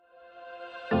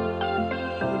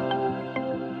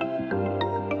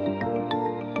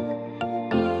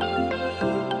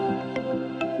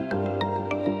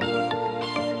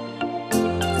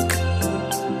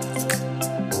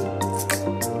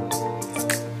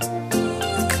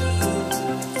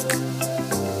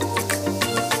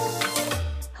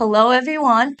Hello,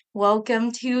 everyone. Welcome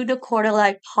to the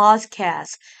Quarterlife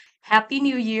Pausecast. Happy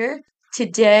New Year.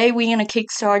 Today, we're going to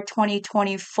kickstart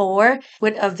 2024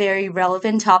 with a very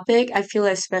relevant topic. I feel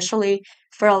especially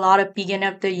for a lot of beginning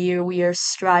of the year, we are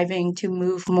striving to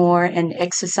move more and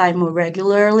exercise more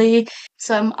regularly.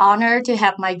 So I'm honored to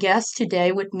have my guest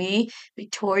today with me,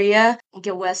 Victoria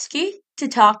Gawedzki, to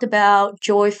talk about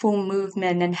joyful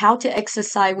movement and how to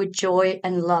exercise with joy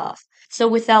and love. So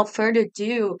without further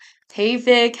ado, hey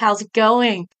Vic, how's it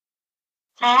going?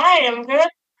 Hi, I'm good.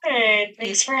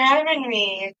 Thanks for having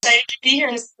me. Excited to be here.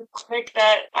 This is a topic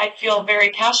that I feel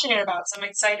very passionate about, so I'm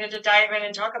excited to dive in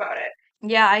and talk about it.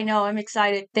 Yeah, I know, I'm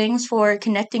excited. Thanks for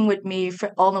connecting with me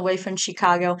for all the way from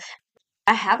Chicago.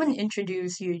 I haven't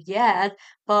introduced you yet,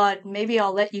 but maybe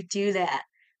I'll let you do that.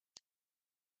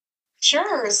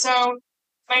 Sure. So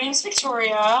my name's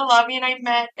Victoria. Lavi and I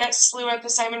met at SLU at the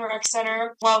Simon Rec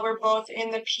Center while we're both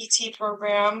in the PT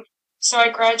program. So I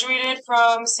graduated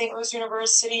from St. Louis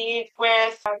University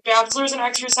with a bachelor's in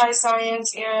exercise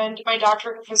science and my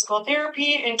doctorate in physical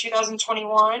therapy in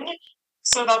 2021.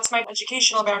 So that's my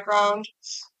educational background.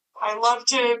 I love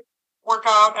to work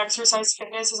out. Exercise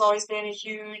fitness has always been a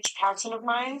huge passion of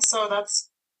mine. So that's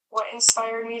what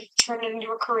inspired me to turn it into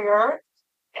a career.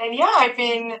 And yeah, I've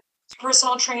been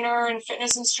personal trainer and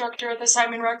fitness instructor at the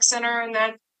Simon Rec Center, and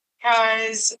that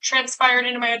has transpired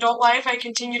into my adult life. I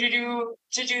continue to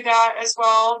do that as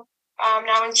well.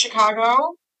 Now in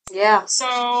Chicago. Yeah,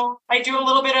 So I do a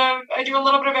little bit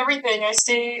of everything. I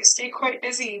stay quite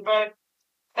busy, but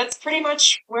that's pretty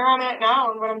much where I'm at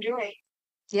now and what I'm doing.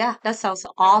 yeah, that sounds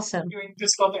I'm awesome. doing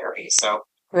physical therapy. So,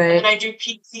 and then Right. I do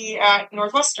PT at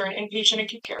Northwestern inpatient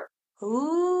acute care.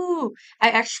 Ooh, I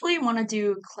actually want to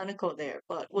do clinical there,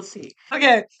 but we'll see.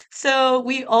 Okay, so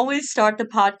we always start the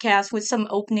podcast with some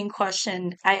opening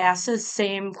question. I ask the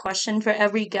same question for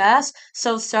every guest.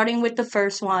 So starting with the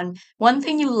first one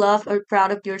thing you love or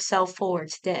proud of yourself for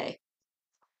today.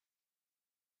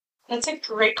 That's a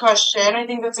great question. I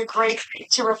think that's a great thing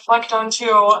to reflect on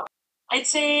too. I'd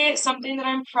say something that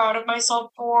I'm proud of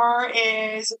myself for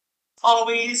is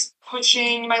always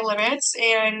pushing my limits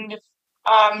and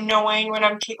knowing when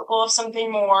I'm capable of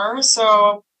something more.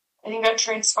 So I think that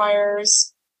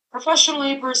transpires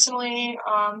professionally, personally,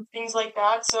 things like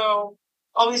that. So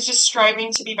always just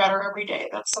striving to be better every day.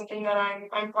 That's something that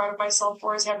I'm proud of myself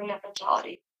for is having that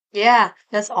mentality. Yeah,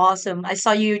 that's awesome. I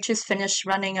saw you just finished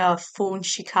running a full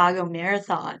Chicago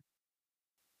marathon.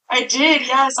 I did,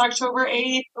 yes. October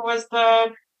 8th was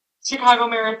the Chicago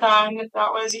Marathon.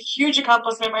 That was a huge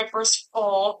accomplishment, my first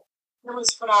full. It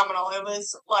was phenomenal. It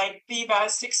was like the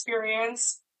best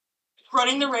experience.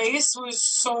 Running the race was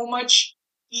so much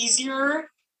easier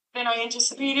than I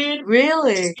anticipated, just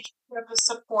Really? because of the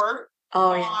support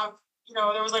Oh yeah. of,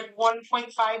 there was like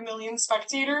 1.5 million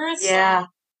spectators. So Yeah.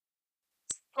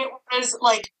 it was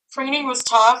like training was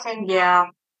tough and Yeah.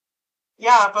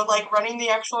 yeah, but like running the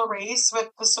actual race with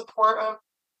the support of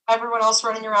everyone else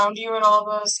running around you and all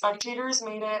the spectators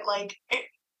made it like it,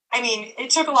 I mean, it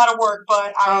took a lot of work,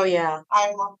 but Oh I yeah.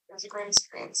 I loved it. It was a great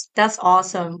experience. That's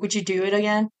awesome. Would you do it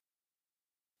again?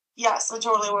 Yes, I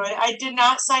totally would. I did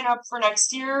not sign up for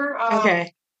next year.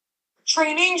 Okay.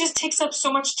 Training just takes up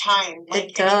so much time. It Like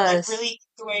it like does. really eats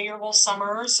away your whole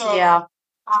summer. So Yeah.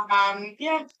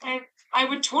 yeah, I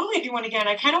would totally do one again.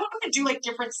 I kind of want to do like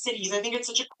different cities. I think it's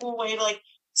such a cool way to like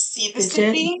see the Visit?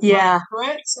 city, run Yeah, through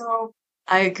it. So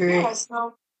I yeah, agree.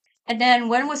 so And then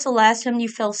when was the last time you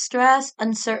felt stressed,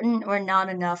 uncertain, or not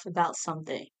enough about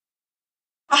something?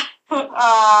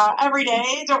 every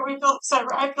day. Don't we feel so?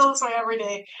 I feel this way every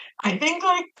day. I Mm, think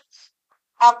like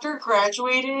after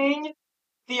graduating,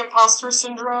 the imposter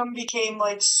syndrome became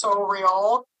like so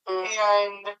real, mm,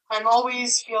 and I'm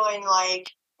always feeling like,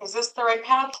 is this the right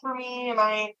path for me?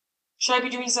 Should I be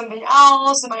doing something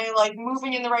else? Am I like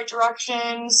moving in the right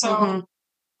direction? So, mm-hmm.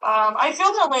 I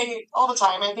feel that way all the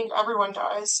time. I think everyone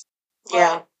does,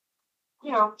 Yeah.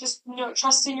 but just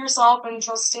trusting yourself and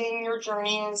trusting your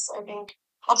journey is, I think,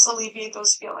 helps alleviate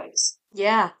those feelings.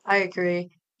 Yeah, I agree.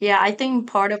 Yeah, I think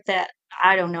part of that,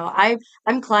 I don't know.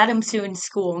 I'm glad I'm still in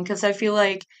school because I feel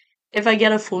like if I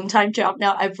get a full-time job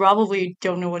now, I probably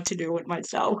don't know what to do with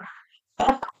myself.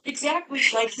 Exactly.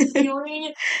 Like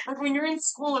feeling like when you're in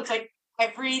school, it's like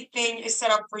everything is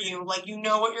set up for you. Like you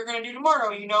know what you're gonna do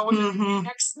tomorrow, you know what you're gonna do Mm-hmm.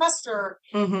 next semester.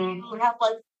 Mm-hmm. You have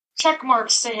like check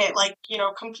marks to hit, like,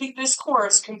 complete this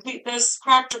course, complete this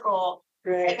practical,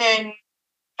 and Right. then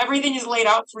everything is laid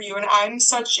out for you. And I'm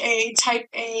such a type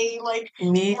A, like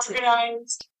Me too.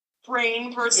 organized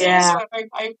brain person, so Yeah.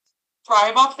 I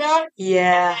thrive off that. And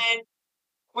Yeah. then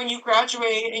when you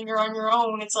graduate and you're on your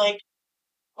own, it's like,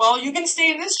 well, you can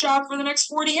stay in this job for the next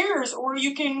 40 years, or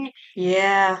you can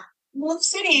move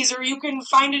cities, or you can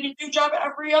find a new job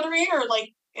every other year. Like,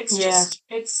 it's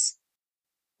it's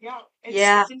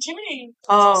intimidating. It's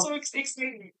also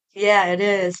exciting. Yeah, it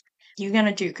is. You're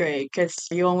gonna do great because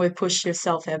you only push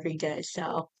yourself every day.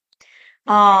 So,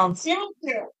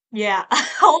 yeah,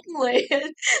 hopefully.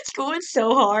 School is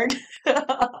so hard.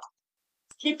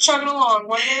 Keep chugging along,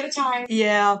 one day at a time.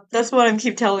 Yeah, that's what I'm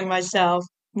keep telling myself.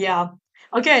 Yeah.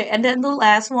 Okay, and then the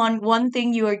last one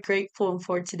thing you are grateful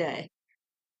for today.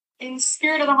 In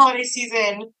spirit of the holiday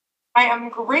season, I am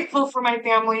grateful for my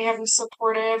family, having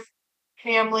supportive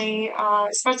family,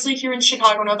 especially here in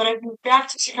Chicago. Now that I've moved back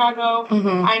to Chicago,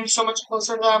 I'm so much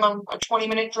closer to them. I'm a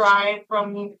 20-minute drive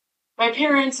from my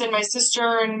parents and my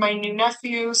sister and my new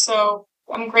nephew. So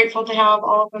I'm grateful to have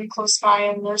all of them close by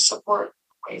and their support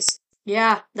always.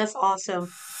 Yeah, that's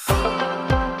awesome.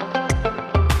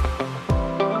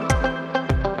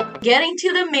 Getting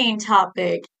to the main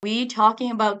topic, we talking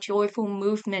about joyful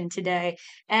movement today.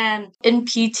 And in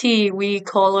PT, we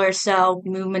call ourselves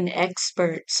movement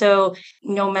experts. So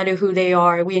no matter who they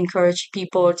are, we encourage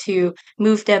people to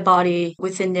move their body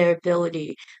within their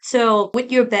ability. So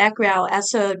with your background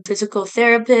as a physical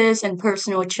therapist and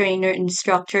personal trainer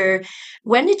instructor,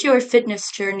 when did your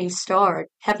fitness journey start?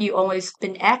 Have you always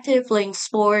been active playing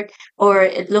sport, or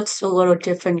it looks a little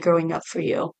different growing up for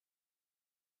you?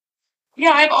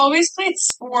 Yeah, I've always played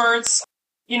sports,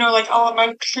 like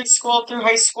elementary school through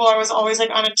high school. I was always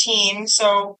like on a team.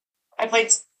 So I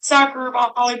played soccer,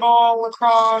 volleyball,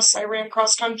 lacrosse. I ran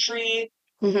cross country.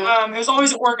 It was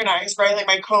always organized, right? Like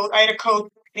I had a coach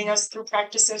leading us through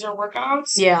practices or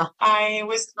workouts. Yeah. I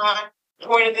was not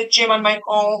going to the gym on my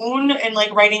own and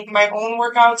like writing my own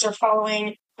workouts or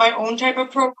following my own type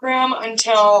of program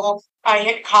until I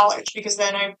hit college, because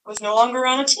then I was no longer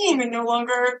on a team and no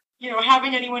longer,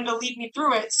 having anyone to lead me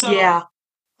through it. So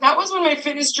that was when my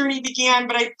fitness journey began,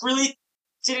 but I really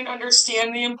didn't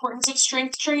understand the importance of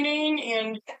strength training,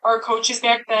 and our coaches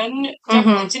back then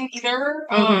definitely didn't either.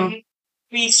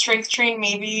 We strength train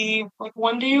maybe like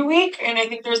one day a week, and I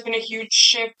think there's been a huge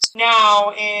shift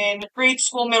now in grade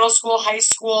school, middle school, high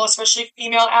school, especially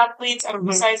female athletes,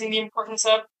 emphasizing the importance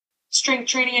of strength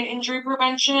training and injury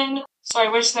prevention. So I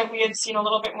wish that we had seen a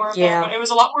little bit more of that, but it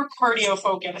was a lot more cardio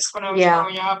focused when I was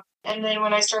growing up. And then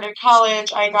when I started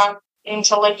college, I got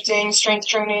into lifting, strength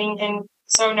training, and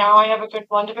so now I have a good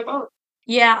blend of it both.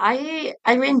 Yeah,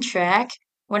 I ran track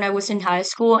when I was in high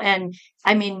school, and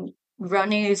I mean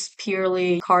running is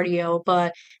purely cardio,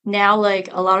 but now like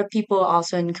a lot of people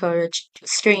also encourage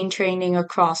strength training or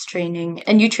cross training,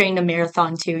 and you train the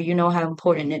marathon too. You know how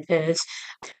important it is.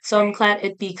 So I'm glad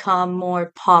it become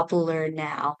more popular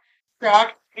now.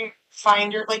 Track, do you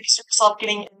find yourself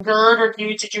getting injured, or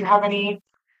did you have any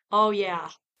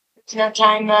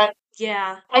time that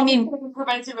I mean,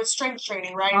 preventive of strength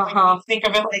training, right? When you think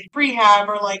of it like rehab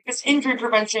or like this injury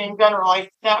prevention in general,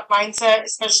 like that mindset,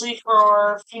 especially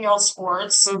for female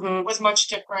sports, was much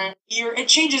different. It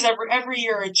changes every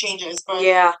year. It changes, but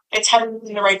it's heading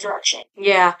in the right direction.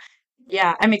 Yeah,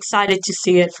 I'm excited to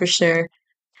see it for sure.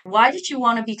 Why did you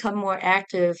want to become more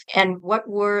active, and what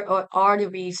were or are the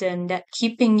reason that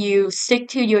keeping you stick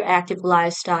to your active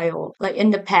lifestyle, like in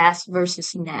the past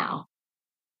versus now?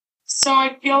 So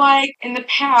I feel like in the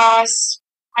past,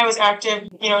 I was active,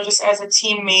 just as a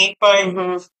teammate,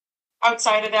 but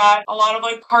outside of that, a lot of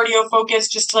like cardio focus,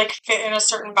 just to like fit in a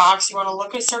certain box. You want to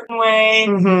look a certain way,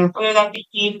 whether that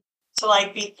be to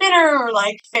like be thinner or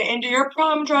like fit into your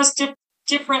prom dress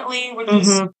differently, which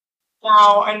is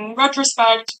now in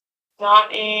retrospect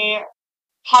not a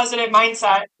positive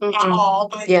mindset at all.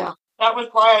 But that was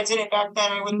why I did it back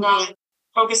then. I was not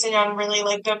focusing on really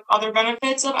like the other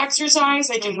benefits of exercise.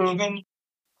 I didn't even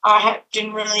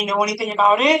didn't really know anything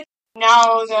about it.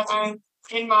 Now that I'm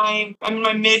in my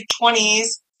mid-20s,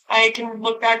 I can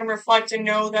look back and reflect and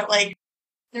know that like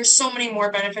there's so many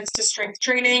more benefits to strength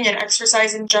training and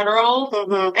exercise in general.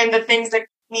 And the things that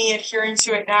me adhering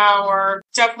to it now are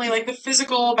definitely like the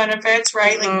physical benefits,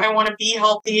 right? Like I want to be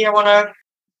healthy. I want to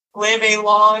live a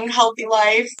long, healthy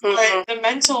life. But the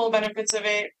mental benefits of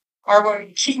it are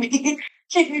what keep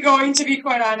me going, to be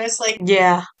quite honest. Like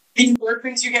the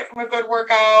endorphins you get from a good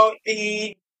workout,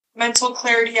 the mental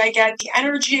clarity I get, the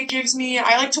energy it gives me.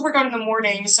 I like to work out in the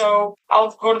morning, so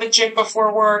I'll go to the gym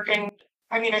before work, and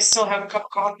I mean, I still have a cup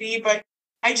of coffee, but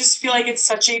I just feel like it's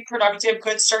such a productive,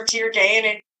 good start to your day, and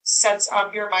it sets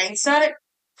up your mindset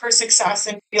for success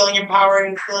and feeling empowered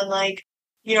and feeling like,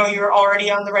 you're already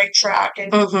on the right track.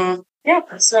 And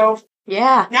so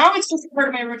Yeah. Now it's just part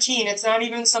of my routine. It's not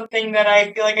even something that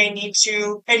I feel like I need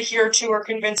to adhere to or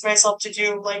convince myself to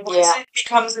do. Like once Yeah. it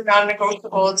becomes a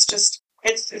non-negotiable, it's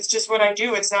just what I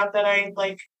do. It's not that I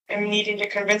like am needing to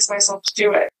convince myself to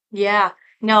do it. Yeah,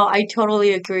 no, I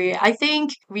totally agree. I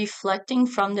think reflecting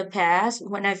from the past,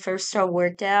 when I first started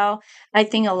worked out, I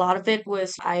think a lot of it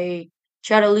was I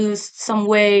try to lose some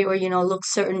weight or, look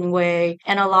certain way.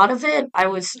 And a lot of it, I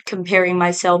was comparing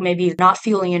myself, maybe not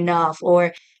feeling enough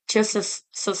or just a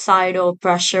societal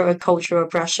pressure or cultural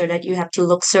pressure that you have to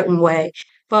look certain way.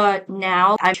 But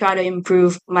now I try to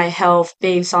improve my health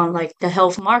based on like the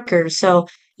health markers. So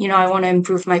I want to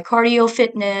improve my cardio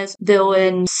fitness, build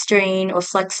in strain or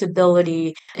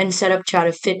flexibility instead of try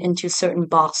to fit into certain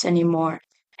box anymore.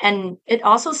 And it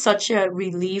also such a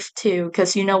relief too,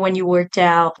 because when you worked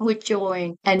out with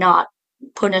joy and not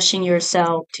punishing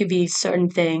yourself to be certain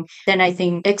thing, then I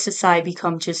think exercise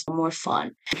becomes just more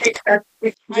fun.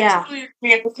 Exactly. I Yeah. totally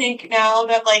agree. I think now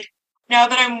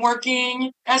that I'm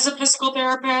working as a physical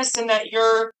therapist and that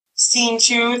you're seen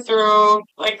to through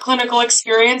like clinical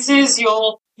experiences,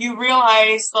 you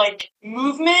realize like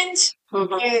movement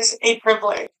is a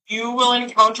privilege. You will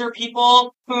encounter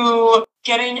people who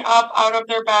getting up out of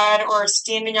their bed or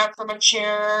standing up from a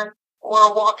chair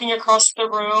or walking across the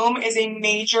room is a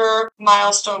major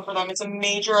milestone for them. It's a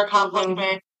major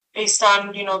accomplishment based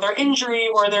on, their injury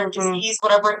or their disease,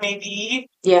 whatever it may be.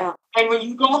 Yeah. And when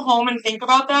you go home and think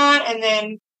about that and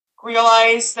then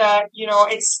realize that,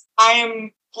 I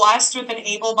am blessed with an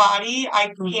able body,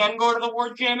 I can go to the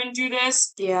ward gym and do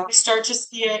this. Yeah. You start to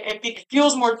see it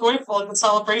feels more joyful. It's a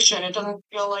celebration. It doesn't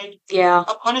feel like Yeah.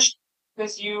 a punishment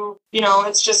because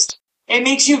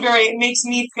it makes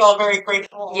me feel very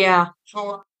grateful Yeah.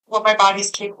 for what my body's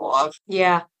capable of.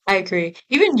 Yeah, I agree.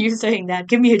 Even you saying that,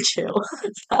 give me a chill.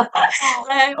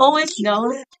 I always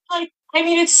know.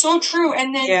 It's so true.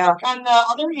 And then Yeah. on the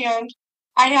other hand,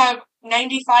 I have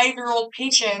 95-year-old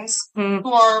patients Mm,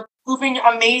 who are moving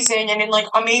amazing and in like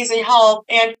amazing health.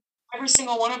 And every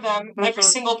single one of them, every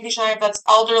single patient I have that's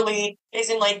elderly is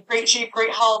in like great shape,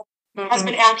 great health, has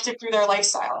been active through their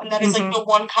lifestyle. And that is like the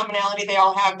one commonality they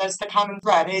all have. That's the common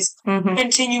thread is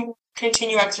continue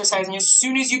exercising. As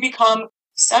soon as you become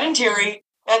sedentary,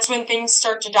 that's when things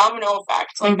start to domino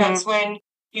effect. Like that's when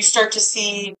you start to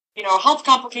see, health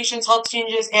complications, health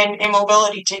changes, and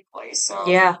immobility take place. So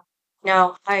Yeah,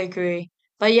 no, I agree.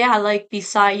 But yeah, like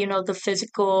beside, the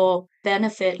physical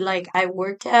benefit, like I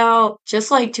worked out just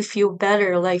like to feel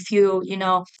better, like feel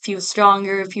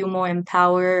stronger, feel more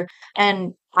empowered.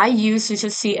 And I used to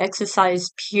just see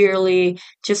exercise purely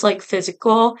just like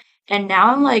physical. And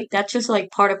now I'm like, that's just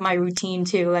like part of my routine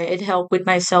too. Like it helped with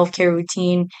my self-care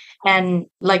routine and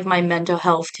like my mental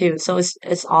health too. So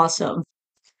it's awesome.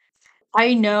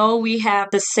 I know we have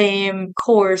the same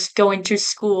course going to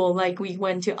school, like we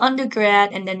went to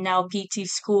undergrad and then now PT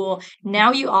school.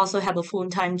 Now you also have a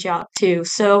full-time job too.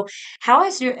 So how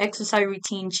has your exercise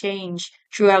routine changed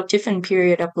throughout different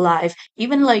period of life?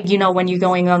 Even like, when you're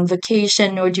going on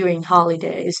vacation or during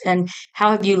holidays, and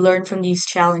how have you learned from these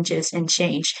challenges and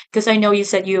changed? Because I know you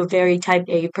said you're a very type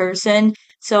A person,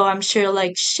 so I'm sure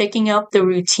like shaking up the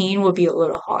routine will be a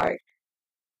little hard.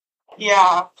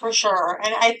 yeah, for sure.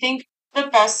 And I think the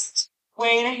best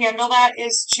way to handle that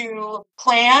is to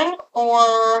plan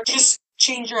or just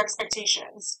change your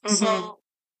expectations. So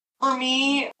for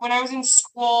me, when I was in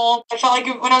school, I felt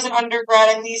like when I was an undergrad,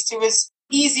 at least it was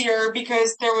easier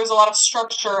because there was a lot of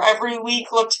structure. Every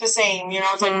week looked the same.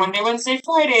 It's like Monday, Wednesday,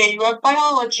 Friday, you have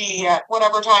biology at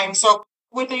whatever time. So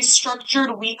with a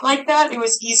structured week like that, it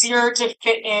was easier to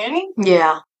fit in.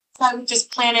 Yeah. So I would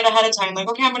just plan it ahead of time. Like,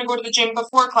 okay, I'm going to go to the gym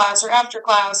before class or after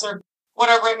class or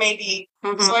whatever it may be.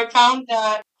 So I found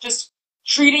that just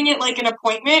treating it like an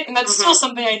appointment, and that's still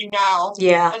something I do now.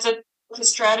 Yeah. That's a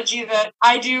strategy that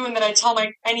I do and that I tell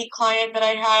any client that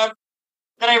I have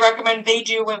that I recommend they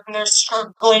do when they're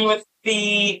struggling with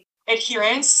the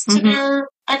adherence to their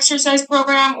exercise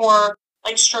program or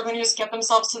like struggling to just get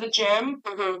themselves to the gym.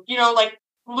 Like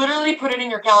literally put it in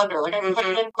your calendar. Like I put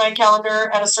it in my calendar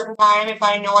at a certain time if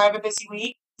I know I have a busy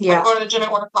week. Yeah. I go to the gym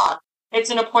at 1 o'clock. It's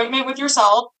an appointment with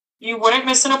yourself. You wouldn't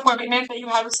miss an appointment that you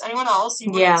have with anyone else.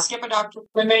 You wouldn't skip a doctor's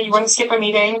appointment. You wouldn't skip a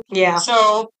meeting. Yeah.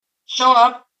 So show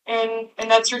up and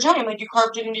that's your time. Like you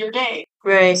carved it into your day.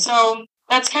 Right. So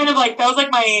that's kind of like that was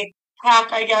like my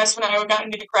hack, I guess, when I got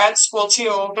into grad school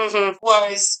too,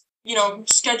 was,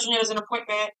 scheduling it as an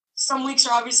appointment. Some weeks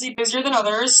are obviously busier than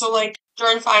others. So like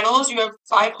during finals, you have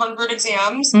 500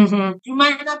 exams. You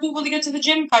might not be able to get to the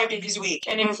gym 5 days a week.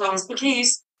 And if that's the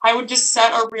case, I would just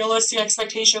set a realistic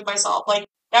expectation of myself. Like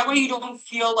That way you don't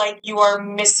feel like you are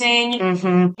missing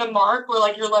the mark or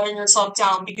like you're letting yourself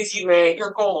down because you hit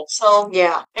your goal. So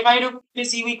if I had a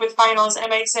busy week with finals, I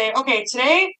might say, okay,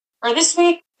 today or this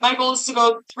week, my goal is to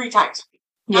go 3 times,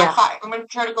 not 5. I'm going to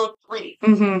try to go 3.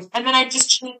 And then I just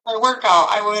change my workout.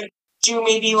 I would do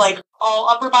maybe like all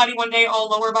upper body one day, all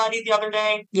lower body the other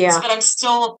day. So that I'm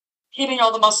still hitting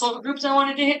all the muscle groups I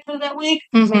wanted to hit for that week.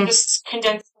 And just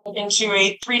condense it into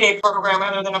a 3-day program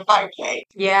rather than a 5-day.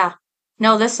 Yeah.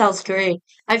 No, that sounds great.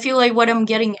 I feel like what I'm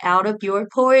getting out of your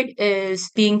point is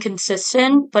being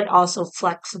consistent, but also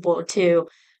flexible too.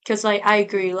 Because like I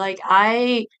agree,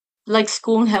 like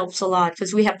school helps a lot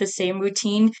because we have the same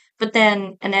routine, but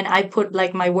then I put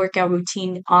like my workout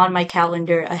routine on my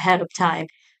calendar ahead of time.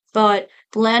 But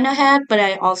plan ahead, but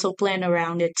I also plan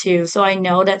around it too. So I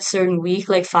know that certain week,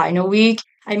 like final week,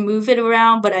 I move it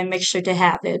around, but I make sure to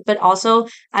have it. But also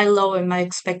I lower my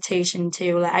expectation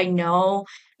too. Like I know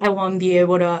I won't be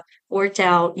able to work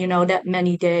out, that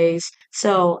many days.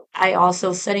 So I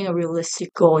also setting a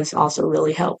realistic goal is also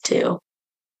really helped too.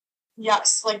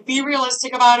 Yes, like be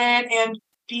realistic about it and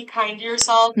be kind to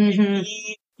yourself and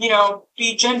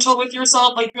be gentle with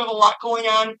yourself. Like you have a lot going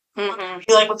on,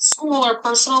 be like with school or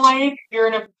personal life, you're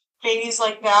in a phase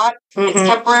like that. It's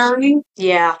temporary.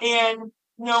 Yeah. And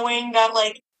knowing that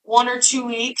like 1 or 2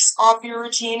 weeks off your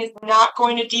routine is not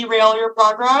going to derail your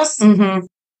progress.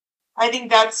 I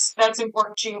think that's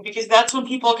important too, because that's when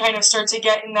people kind of start to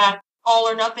get in that all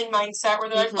or nothing mindset where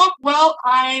they're like, oh, well,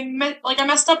 I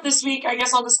messed up this week. I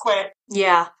guess I'll just quit.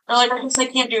 Yeah. Or like, I guess I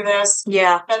can't do this.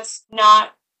 Yeah. That's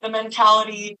not the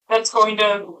mentality that's going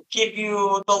to give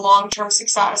you the long-term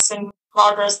success and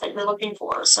progress that you're looking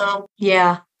for. So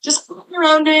yeah, just looking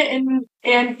around it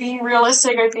and being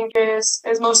realistic, I think is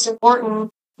most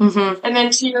important. And then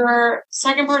to your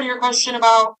second part of your question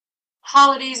about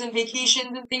holidays and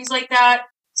vacations and things like that,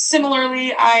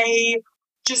 similarly, I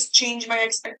just change my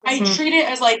I treat it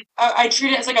as like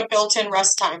a built-in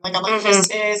rest time. Like I'm like,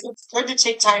 it's good to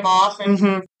take time off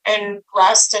and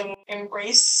rest and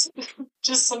embrace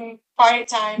just some quiet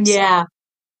time. Yeah.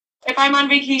 So if I'm on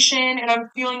vacation and I'm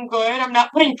feeling good, I'm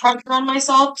not putting pressure on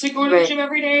myself to go to the gym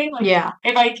every day. Like,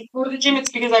 if I go to the gym, it's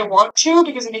because I want to,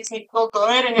 because it makes me feel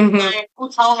good. And if my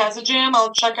hotel has a gym,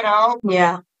 I'll check it out.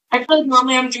 Yeah. I feel like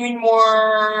normally I'm doing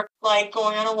more like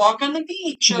going on a walk on the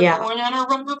beach or going on a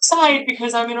run outside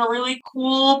because I'm in a really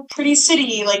cool, pretty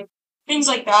city. Like things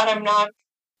like that. I'm not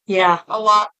a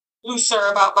lot looser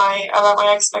about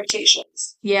my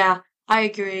expectations. Yeah, I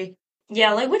agree.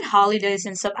 Yeah, like with holidays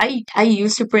and stuff, I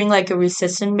used to bring like a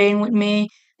resistant band with me.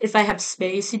 If I have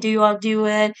space to do, I'll do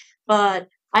it. But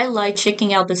I like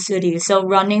checking out the city. So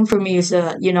running for me is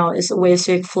a way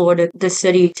to explore the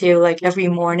city too, like every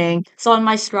morning. So on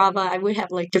my Strava, I would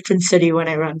have like different city when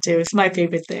I run too. It's my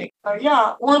favorite thing.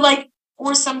 Yeah.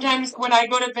 Or sometimes when I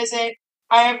go to visit,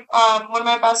 I have one of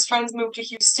my best friends moved to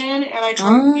Houston and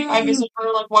I visit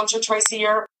her like once or twice a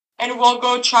year and we'll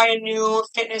go try a new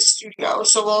fitness studio.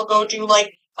 So we'll go do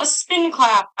like a spin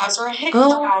class or a HIIT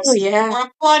class or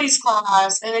a Pilates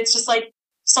class. And it's just like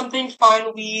something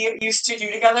fun we used to do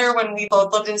together when we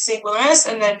both lived in St. Louis.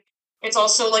 And then it's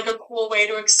also like a cool way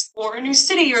to explore a new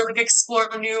city or like explore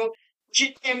new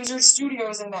gyms or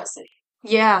studios in that city.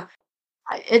 Yeah,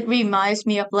 it reminds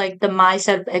me of like the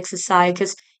mindset of exercise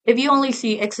because if you only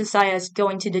see exercise as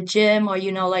going to the gym or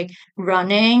like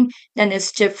running, then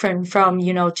it's different from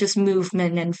just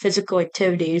movement and physical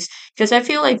activities because I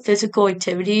feel like physical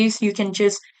activities you can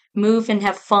just move and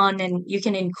have fun and you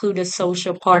can include a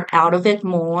social part out of it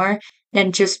more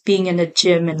than just being in a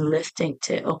gym and lifting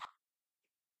too.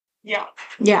 Yeah.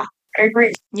 Yeah. I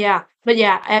agree. Yeah. But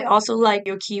yeah, I also like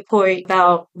your key point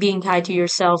about being kind to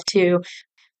yourself too.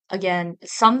 Again,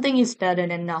 something is better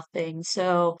than nothing.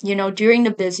 So, during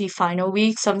the busy final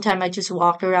week, sometimes I just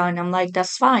walk around and I'm like,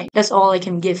 that's fine. That's all I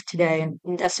can give today, and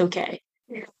that's okay.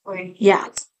 Yeah.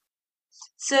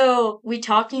 So, we're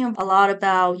talking a lot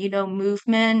about,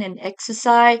 movement and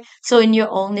exercise. So, in your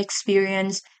own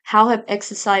experience, how have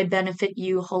exercise benefit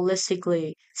you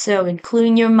holistically? So,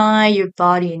 including your mind, your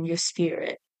body, and your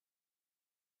spirit.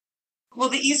 Well,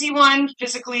 the easy one,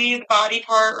 physically, the body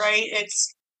part, right?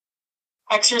 It's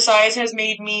exercise has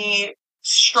made me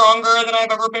stronger than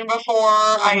I've ever been before.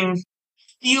 I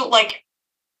feel like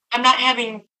I'm not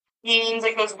having pains,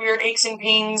 like those weird aches and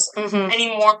pains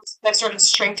anymore. I've started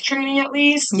strength training at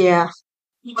least. Yeah.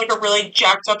 Like a really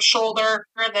jacked up shoulder.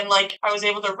 And then like I was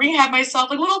able to rehab myself,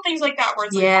 like little things like that where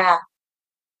it's like,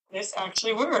 this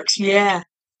actually works. Yeah.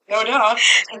 No doubt.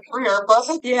 It's a career, but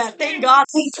thank God.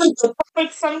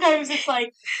 But sometimes it's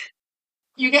like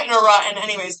you get in a rut and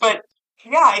anyways, but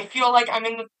yeah, I feel like I'm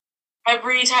in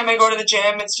every time I go to the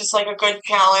gym, it's just like a good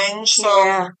challenge.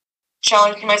 So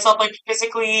challenging myself like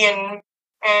physically and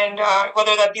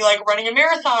whether that be like running a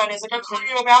marathon is like a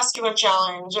cardiovascular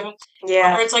challenge, and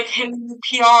whether it's like hitting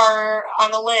PR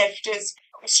on the lift is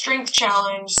a strength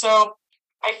challenge. So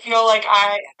I feel like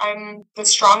I'm the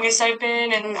strongest I've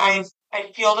been, and I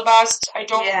feel the best. I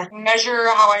don't measure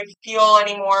how I feel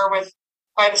anymore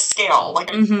by the scale. Like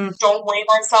I don't weigh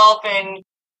myself, and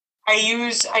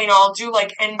I'll do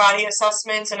like in-body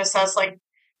assessments and assess like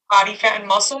body fat and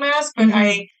muscle mass, but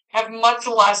I have much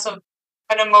less of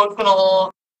an emotional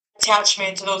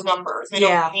attachment to those numbers. They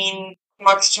don't mean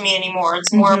much to me anymore.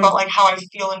 It's more about like how I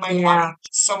feel in my body.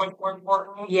 It's so much more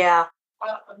important. And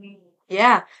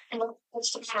like I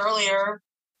touched upon earlier,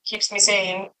 keeps me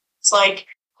sane. It's like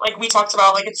we talked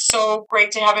about, like it's so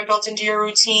great to have it built into your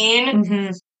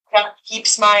routine. That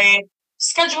keeps my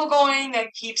schedule going,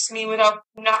 that keeps me without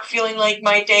not feeling like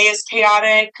my day is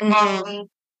chaotic. And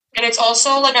it's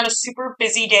also like on a super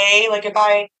busy day, like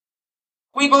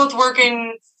we both work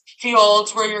in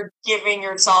fields where you're giving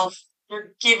yourself,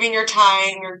 you're giving your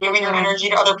time, you're giving your energy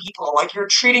to other people. Like you're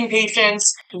treating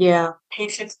patients.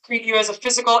 Patients treat you as a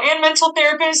physical and mental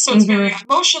therapist, so it's very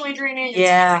emotionally draining. It's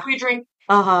physically draining.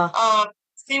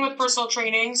 Same with personal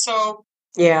training. So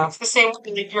it's the same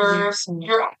way. Like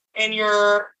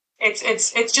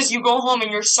it's just you go home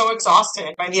and you're so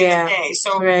exhausted by the end of the day.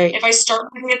 So if I start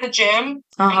my day at the gym,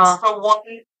 it's the one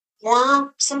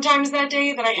or sometimes that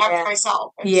day that I have to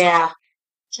myself. And so I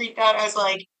treat that as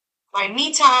like my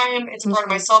me time. It's a part of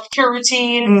my self-care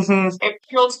routine. It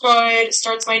feels good. It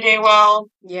starts my day well.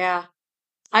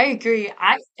 I agree.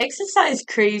 I exercise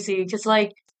crazy because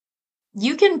like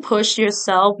you can push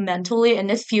yourself mentally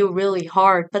and it feel really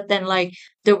hard, but then like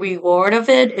the reward of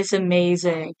it is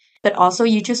amazing. But also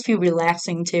you just feel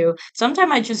relaxing too.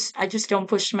 Sometimes I just don't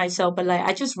push myself, but like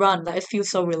I just run. Like it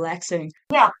feels so relaxing.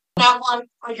 Yeah. Not one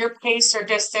like your pace or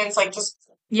distance, like just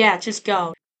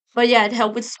go. But yeah, it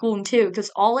helped with schooling too,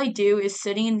 because all I do is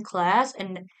sitting in class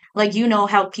and like you know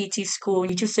how PT school,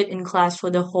 you just sit in class for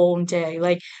the whole day.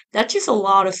 Like that's just a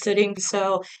lot of sitting.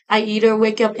 So I either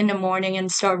wake up in the morning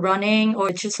and start running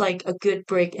or just like a good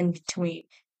break in between.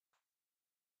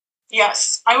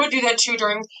 Yes, I would do that too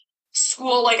during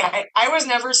school. Like I was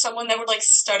never someone that would like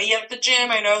study at the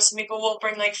gym. I know some people will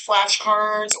bring like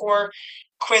flashcards or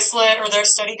Quizlet or their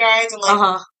study guides, and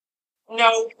like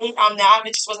no hate on that.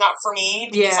 It just was not for me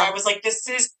because I was like,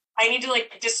 I need to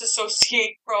like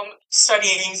disassociate from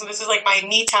studying. So this is like my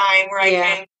me time where I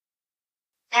can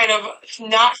kind of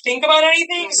not think about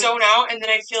anything, zone out, and then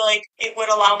I feel like it would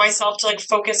allow myself to like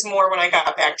focus more when I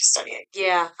got back to studying.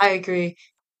 I agree.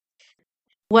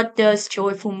 What does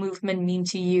joyful movement mean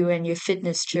to you and your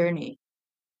fitness journey?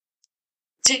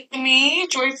 To me,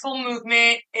 joyful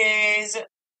movement is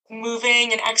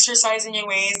moving and exercising in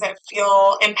ways that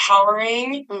feel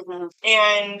empowering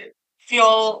and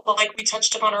feel like we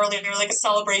touched upon earlier, like a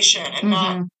celebration and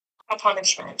not a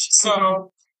punishment.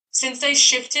 So since I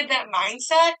shifted that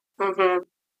mindset,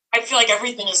 I feel like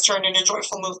everything has turned into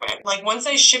joyful movement. Like once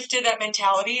I shifted that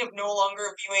mentality of no longer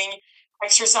viewing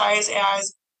exercise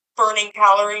as burning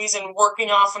calories and working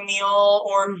off a meal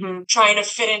or trying to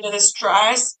fit into this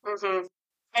dress,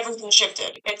 everything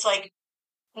shifted. It's like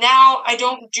now I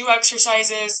don't do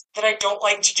exercises that I don't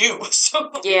like to do.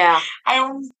 So I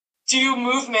only do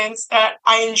movements that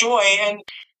I enjoy, and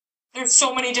there's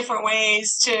so many different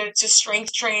ways to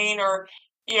strength train or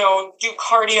do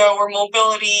cardio or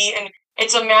mobility, and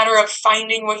it's a matter of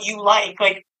finding what you like.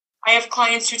 Like I have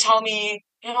clients who tell me,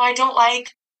 I don't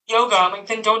like yoga. I'm like,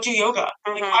 then don't do yoga.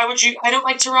 Like, why would you? I don't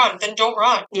like to run. Then don't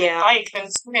run. Bike, then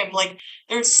swim. Like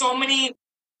there's so many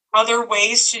other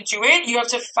ways to do it. You have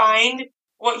to find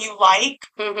what you like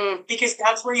because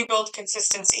that's where you build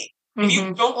consistency. If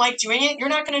you don't like doing it, you're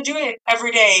not going to do it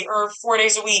every day or 4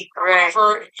 days a week, or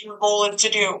whatever your goal is to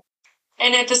do.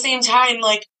 And at the same time,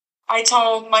 like I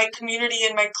tell my community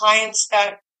and my clients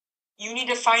that you need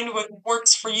to find what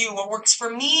works for you. What works for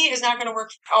me is not going to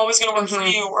always going to work for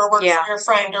you, or work for your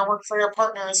friend, or work for your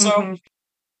partner. So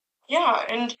yeah,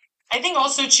 and I think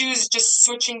also choose just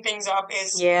switching things up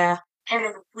is kind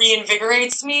of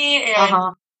reinvigorates me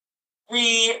and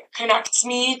reconnects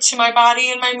me to my body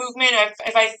and my movement.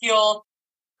 If I feel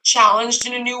challenged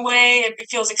in a new way, it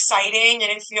feels exciting,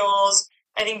 and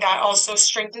I think that also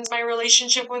strengthens my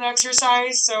relationship with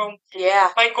exercise. So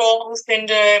my goal has been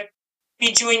to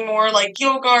be doing more like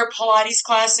yoga or Pilates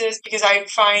classes because I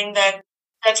find that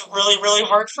that's really, really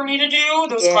hard for me to do.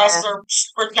 Those classes are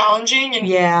super challenging, and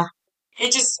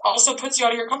it just also puts you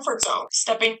out of your comfort zone,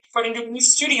 stepping foot into a new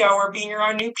studio or being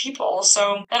around new people.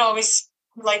 So that always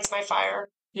lights my fire.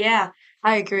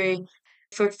 I agree.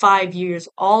 for 5 years,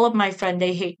 all of my friends,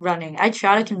 they hate running. I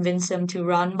try to convince them to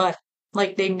run, but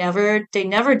like they never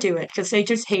do it because they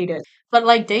just hate it. But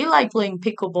like they like playing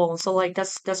pickleball, so like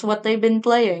that's what they've been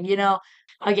playing, you know.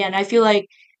 Again, I feel like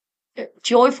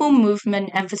joyful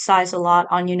movement emphasize a lot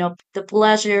on, the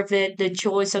pleasure of it, the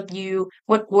choice of you,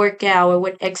 what workout or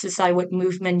what exercise, what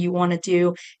movement you want to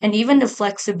do, and even the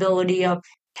flexibility of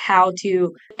how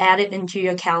to add it into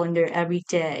your calendar every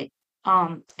day.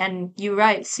 And you're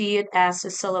right, see it as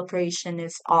a celebration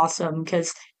is awesome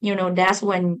because, that's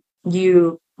when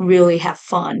you really have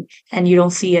fun and you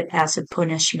don't see it as a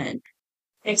punishment.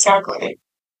 Exactly.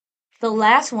 The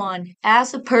last one,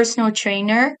 as a personal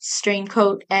trainer, strength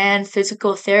coach, and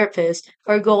physical therapist,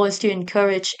 our goal is to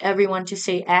encourage everyone to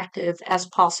stay active as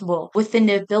possible within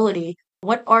their ability.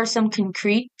 What are some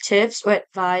concrete tips or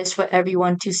advice for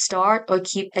everyone to start or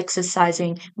keep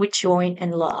exercising with joy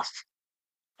and love?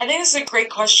 I think this is a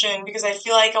great question because I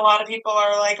feel like a lot of people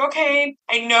are like, okay,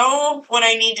 I know what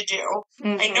I need to do.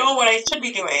 I know what I should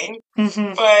be doing,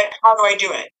 but how do I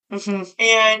do it?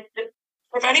 And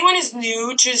if anyone is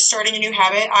new to starting a new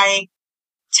habit, I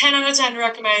 10 out of 10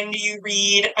 recommend you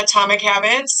read Atomic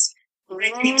Habits.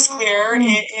 It seems clear.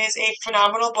 It is a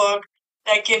phenomenal book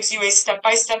that gives you a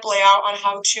step-by-step layout on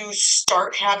how to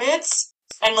start habits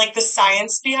and like the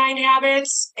science behind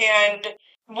habits. And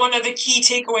one of the key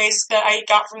takeaways that I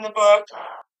got from the book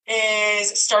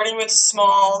is starting with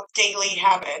small daily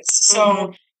habits.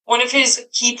 So one of his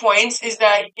key points is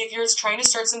that if you're trying to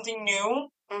start something new,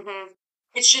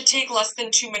 it should take less than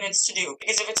 2 minutes to do.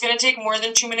 Because if it's going to take more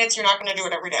than 2 minutes, you're not going to do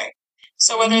it every day.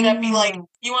 So whether that be like,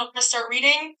 you want to start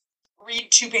reading, read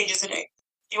 2 pages a day.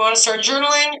 You want to start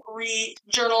journaling,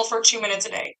 journal for 2 minutes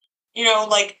a day.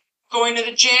 Like going to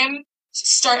the gym,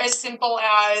 start as simple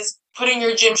as putting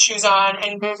your gym shoes on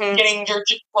and getting your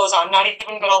gym clothes on, not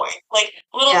even going. Like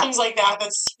little things like that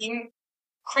seem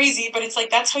crazy, but it's like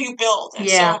that's how you build. And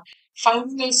so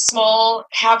finding those small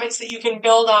habits that you can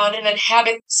build on and then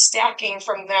habit stacking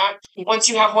from that. Once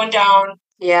you have one down,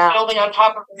 building on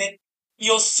top of it,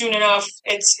 you'll soon enough,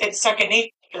 it's second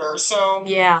nature. So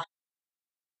Yeah.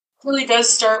 it really does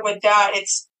start with that.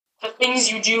 It's the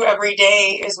things you do every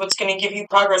day is what's going to give you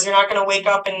progress. You're not going to wake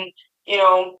up and,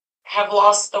 have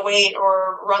lost the weight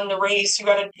or run the race. You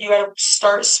gotta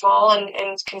start small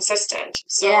and consistent.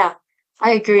 So Yeah,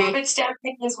 I agree. habit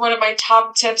stacking is one of my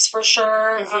top tips for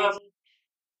sure.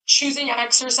 Choosing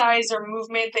exercise or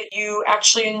movement that you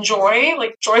actually enjoy,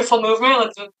 like joyful movement,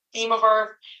 like the theme of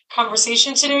our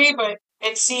conversation today, but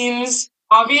it seems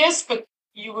obvious, but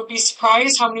you would be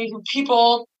surprised how many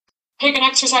people pick an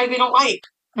exercise they don't like.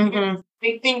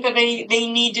 They think that they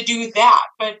need to do that,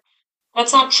 but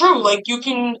that's not true. Like you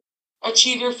can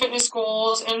achieve your fitness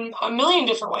goals in a million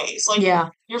different ways. Like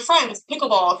your friends,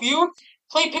 pickleball. If you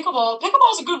play pickleball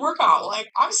is a good workout. Like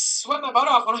I sweat my butt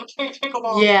off when I play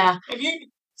pickleball. Yeah.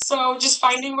 So just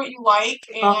finding what you like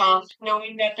and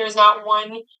knowing that there's not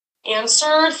one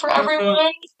answer for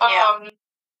everyone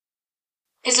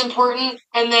is important.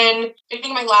 And then I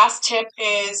think my last tip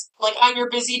is like on your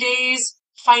busy days,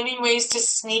 finding ways to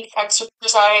sneak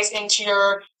exercise into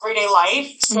your everyday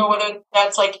life. So whether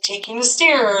that's like taking the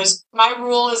stairs, my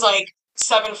rule is like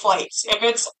 7 flights. If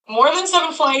it's more than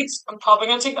 7 flights, I'm probably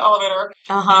going to take the elevator.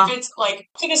 If it's like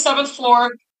to the 7th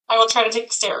floor, I will try to take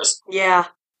the stairs. Yeah.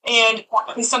 And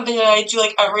it's something that I do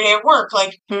like every day at work.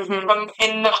 Like if I'm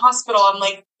in the hospital, I'm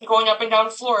like going up and down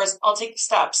floors. I'll take the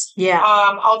steps. Yeah.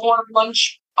 I'll go on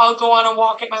lunch. I'll go on a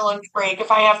walk at my lunch break.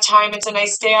 If I have time, it's a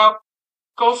nice day out.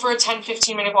 Go for a 10,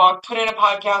 15-minute walk, put in a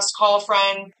podcast, call a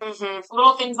friend.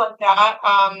 Little things like that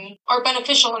are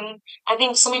beneficial. And I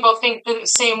think some people think the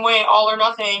same way, all or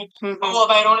nothing. Well,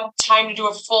 if I don't have time to do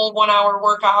a full 1-hour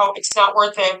workout, it's not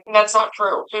worth it. And that's not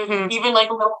true. Even like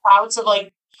little bouts of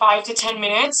like 5 to 10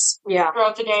 minutes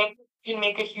throughout the day can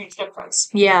make a huge difference.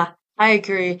 Yeah, I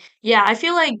agree. Yeah, I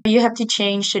feel like you have to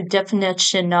change the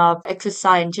definition of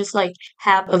exercise and just like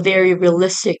have a very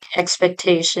realistic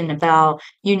expectation about,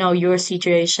 your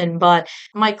situation. But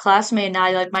my classmate and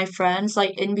I, like my friends,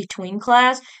 like in between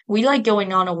class, we like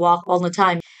going on a walk all the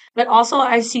time. But also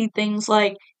I see things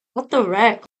like, what the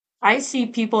heck? I see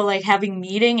people like having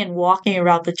meeting and walking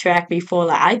around the track before.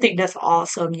 Like I think that's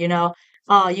awesome, you know.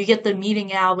 You get the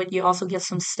meeting out, but you also get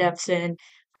some steps in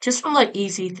just from like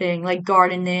easy thing like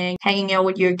gardening, hanging out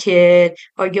with your kid,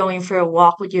 or going for a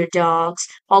walk with your dogs.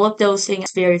 All of those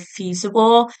things very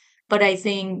feasible. But I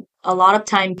think a lot of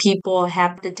time people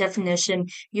have the definition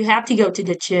you have to go to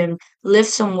the gym, lift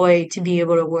some weight to be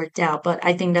able to work out. But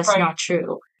I think that's not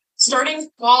true. starting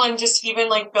small and just even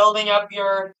like building up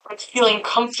your like feeling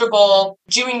comfortable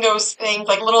doing those things,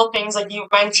 like little things like you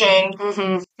mentioned,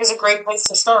 is a great place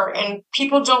to start. And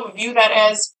people don't view that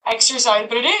as exercise,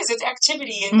 but it is. It's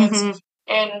activity,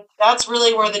 and that's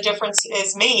really where the difference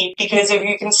is made. Because if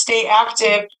you can stay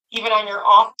active even on your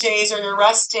off days or your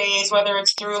rest days, whether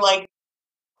it's through like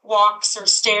walks or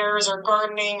stairs or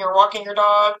gardening or walking your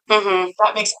dog,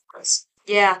 that makes a difference.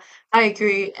 Yeah, I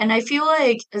agree. And I feel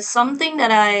like something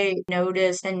that I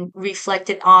noticed and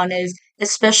reflected on is,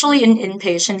 especially in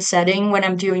inpatient setting when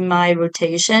I'm doing my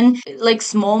rotation, like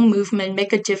small movement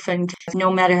make a difference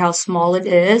no matter how small it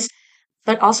is.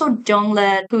 But also don't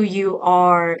let who you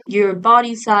are, your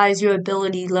body size, your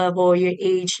ability level, your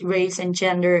age, race, and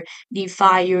gender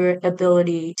defy your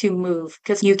ability to move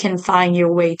because you can find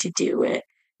your way to do it.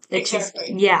 It's Exactly.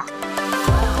 just, yeah.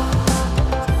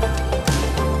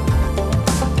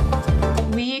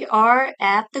 We are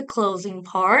at the closing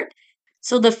part.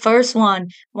 So the first one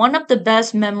of the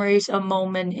best memories or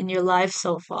moment in your life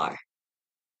so far.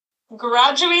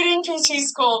 Graduating PT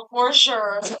school for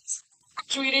sure.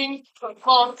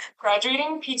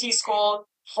 Graduating PT school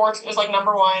is like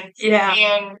number one. Yeah.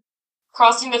 And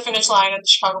crossing the finish line at the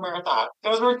Chicago Marathon.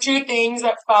 Those were two things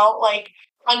that felt like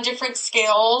on different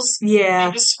scales. Yeah.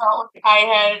 I just felt like I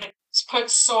had put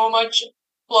so much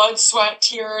blood, sweat,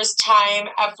 tears, time,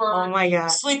 effort, Oh my God.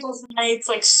 sleepless nights,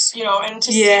 like, and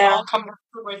to see it all come to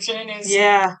fruition is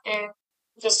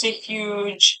just a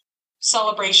huge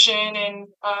celebration and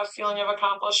feeling of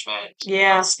accomplishment.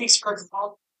 Yeah. Speaks for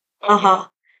itself.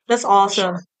 That's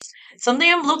awesome. Sure.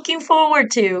 Something I'm looking forward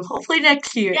to. Hopefully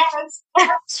next year. Yes,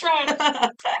 that's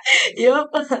right. Yep.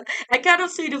 I kind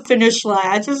of see the finish line.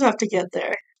 I just have to get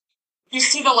there. You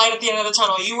see the light at the end of the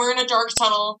tunnel. You were in a dark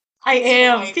tunnel. I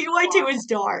am. PY2 is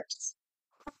dark.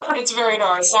 It's very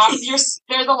dark.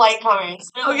 There's a light coming.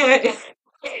 Okay.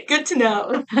 Good to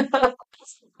know.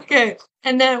 Okay.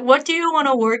 And then what do you want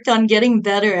to work on getting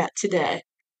better at today?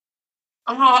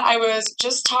 I was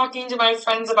just talking to my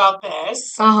friends about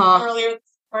this earlier this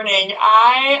morning.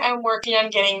 I am working on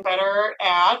getting better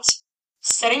at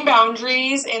setting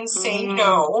boundaries and saying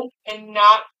no and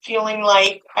not feeling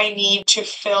like I need to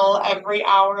fill every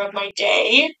hour of my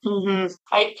day.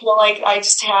 I feel like I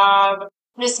just have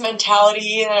this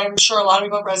mentality that I'm sure a lot of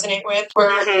people resonate with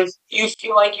where you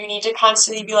feel like you need to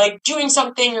constantly be like doing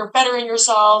something or bettering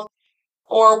yourself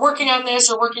or working on this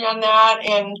or working on that.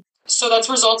 And so that's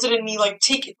resulted in me like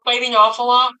biting off a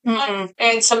lot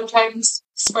and sometimes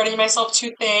spreading myself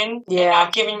too thin and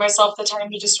not giving myself the time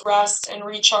to just rest and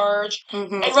recharge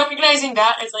and recognizing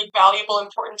that as like valuable,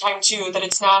 important time too, that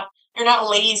you're not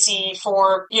lazy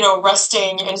for,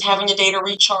 resting and having a day to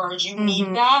recharge. You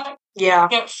need that. Yeah. You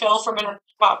can't fill from an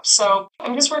cup. So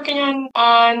I'm just working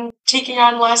on taking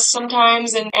on less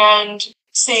sometimes and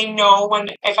saying no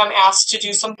if I'm asked to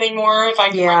do something more, if I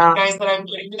recognize that I'm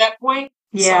getting to that point.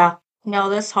 Yeah.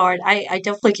 No, that's hard. I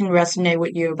definitely can resonate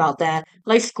with you about that.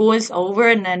 Like school is over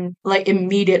and then like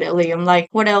immediately I'm like,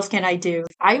 what else can I do?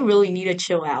 I really need to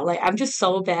chill out. Like I'm just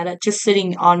so bad at just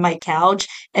sitting on my couch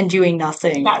and doing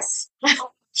nothing. Yes.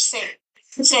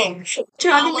 Same.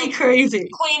 Driving me crazy.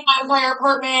 Clean my entire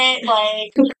apartment,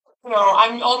 like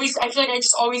I feel like I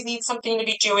just always need something to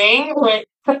be doing.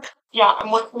 But yeah,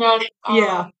 I'm working on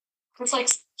it. It's like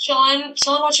chilling,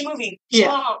 watch a movie, chill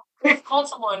out, call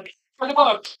someone, read a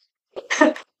book.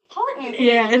 Important.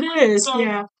 Yeah, it is. So,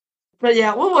 yeah. But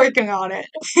yeah, we're working on it.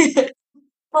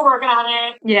 We're working on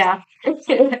it. Yeah.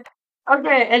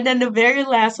 Okay, and then the very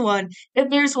last one. If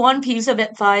there's one piece of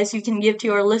advice you can give to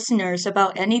your listeners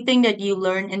about anything that you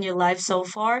learned in your life so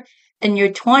far in your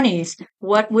 20s,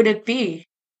 what would it be?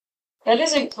 That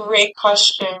is a great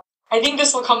question. I think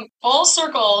this will come full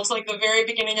circle to like the very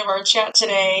beginning of our chat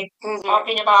today,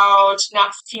 talking about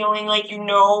not feeling like you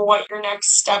know what your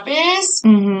next step is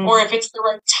or if it's the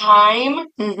right time.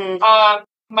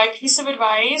 My piece of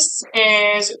advice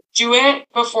is do it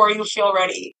before you feel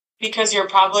ready because you're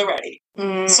probably ready.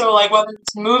 So like whether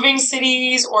it's moving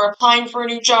cities or applying for a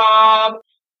new job,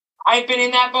 I've been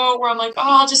in that boat where I'm like,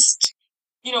 oh, I'll just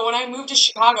when I moved to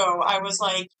Chicago, I was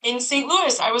like in St.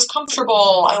 Louis, I was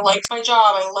comfortable. I liked my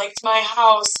job. I liked my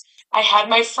house. I had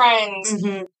my friends.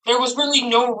 There was really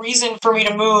no reason for me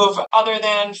to move other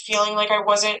than feeling like I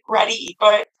wasn't ready.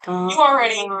 But you are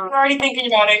ready. You're already thinking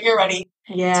about it. You're ready.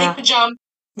 Take the jump.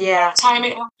 Time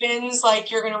it happens. Like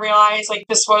you're going to realize like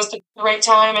this was the right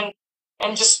time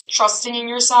and just trusting in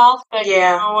yourself that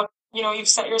you've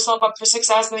set yourself up for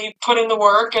success and that you've put in the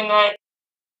work and that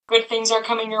good things are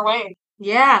coming your way.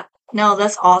 Yeah. No,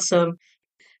 that's awesome.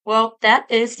 Well, that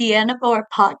is the end of our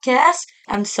podcast.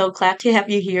 I'm so glad to have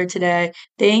you here today.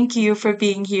 Thank you for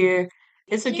being here.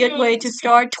 It's a Thank good way you. to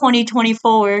start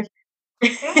 2024.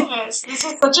 Yes, this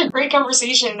was such a great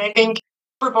conversation. I think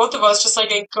for both of us, just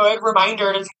like a good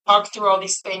reminder to talk through all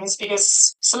these things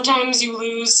because sometimes you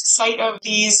lose sight of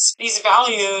these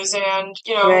values, and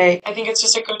Right. I think it's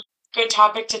just a good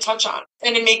topic to touch on,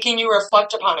 and in making you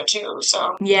reflect upon it too.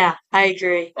 So Yeah, I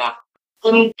agree. yeah,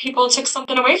 and people took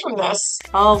something away from this.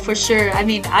 Oh, for sure. I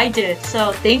mean, I did.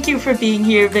 So thank you for being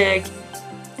here, Vic.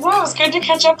 Yeah, it was good to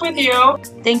catch up with you.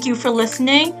 Thank you for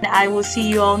listening. I will see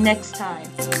you all next time.